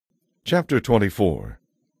Chapter 24.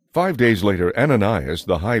 5 days later, Ananias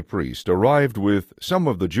the high priest arrived with some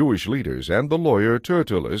of the Jewish leaders and the lawyer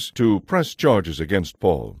Tertullus to press charges against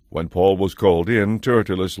Paul. When Paul was called in,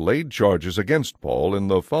 Tertullus laid charges against Paul in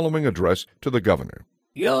the following address to the governor.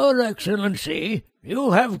 Your Excellency,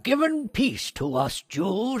 you have given peace to us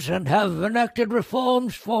Jews and have enacted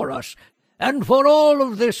reforms for us, and for all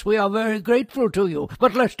of this we are very grateful to you.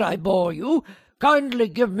 But lest I bore you, kindly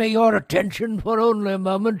give me your attention for only a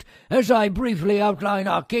moment as I briefly outline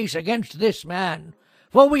our case against this man,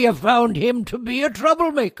 for we have found him to be a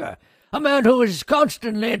troublemaker, a man who is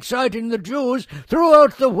constantly inciting the Jews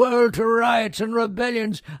throughout the world to riots and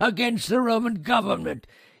rebellions against the Roman government.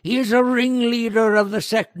 He is a ringleader of the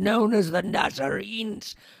sect known as the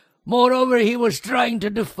Nazarenes. Moreover, he was trying to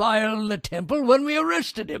defile the temple when we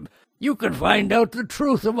arrested him. You can find out the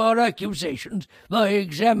truth of our accusations by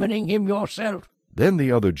examining him yourself. Then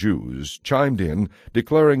the other Jews chimed in,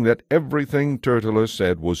 declaring that everything Tertullus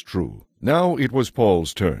said was true. Now it was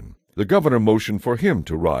Paul's turn. The governor motioned for him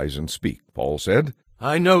to rise and speak. Paul said,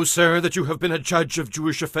 I know, sir, that you have been a judge of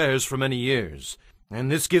Jewish affairs for many years,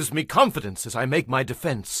 and this gives me confidence as I make my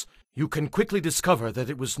defense. You can quickly discover that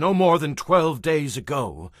it was no more than 12 days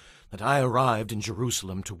ago that I arrived in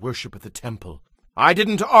Jerusalem to worship at the temple. I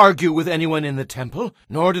didn't argue with anyone in the temple,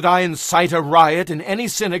 nor did I incite a riot in any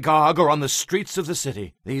synagogue or on the streets of the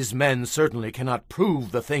city. These men certainly cannot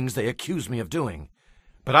prove the things they accuse me of doing.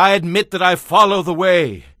 But I admit that I follow the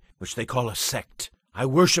way, which they call a sect. I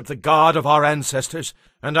worship the God of our ancestors,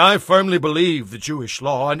 and I firmly believe the Jewish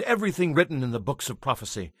law and everything written in the books of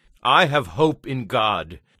prophecy. I have hope in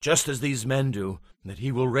God, just as these men do, that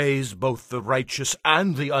he will raise both the righteous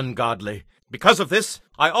and the ungodly. Because of this,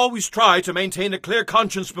 I always try to maintain a clear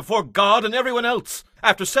conscience before God and everyone else.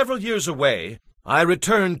 After several years away, I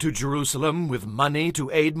returned to Jerusalem with money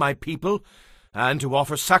to aid my people and to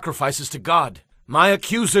offer sacrifices to God. My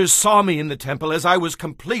accusers saw me in the temple as I was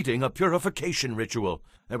completing a purification ritual.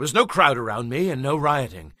 There was no crowd around me and no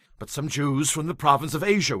rioting, but some Jews from the province of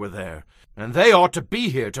Asia were there, and they ought to be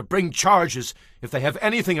here to bring charges if they have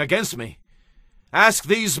anything against me. Ask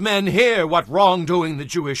these men here what wrongdoing the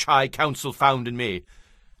Jewish High Council found in me,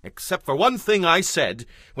 except for one thing I said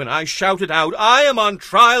when I shouted out, I am on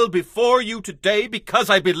trial before you today because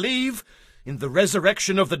I believe in the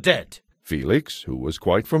resurrection of the dead. Felix, who was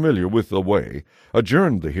quite familiar with the way,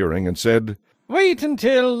 adjourned the hearing and said, Wait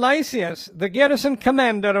until Lysias, the garrison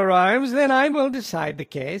commander, arrives, then I will decide the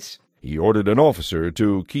case. He ordered an officer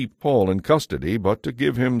to keep Paul in custody, but to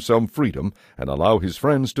give him some freedom and allow his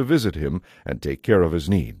friends to visit him and take care of his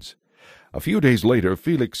needs. A few days later,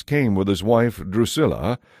 Felix came with his wife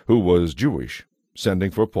Drusilla, who was Jewish. Sending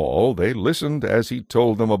for Paul, they listened as he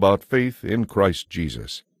told them about faith in Christ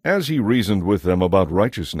Jesus. As he reasoned with them about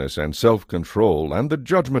righteousness and self-control and the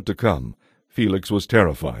judgment to come, Felix was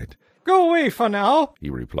terrified. Go away for now, he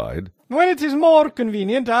replied. When it is more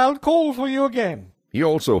convenient, I'll call for you again. He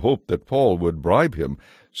also hoped that Paul would bribe him,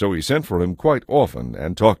 so he sent for him quite often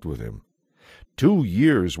and talked with him. 2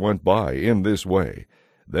 years went by in this way.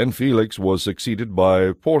 Then Felix was succeeded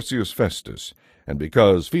by Porcius Festus, and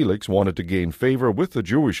because Felix wanted to gain favor with the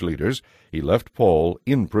Jewish leaders, he left Paul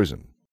in prison.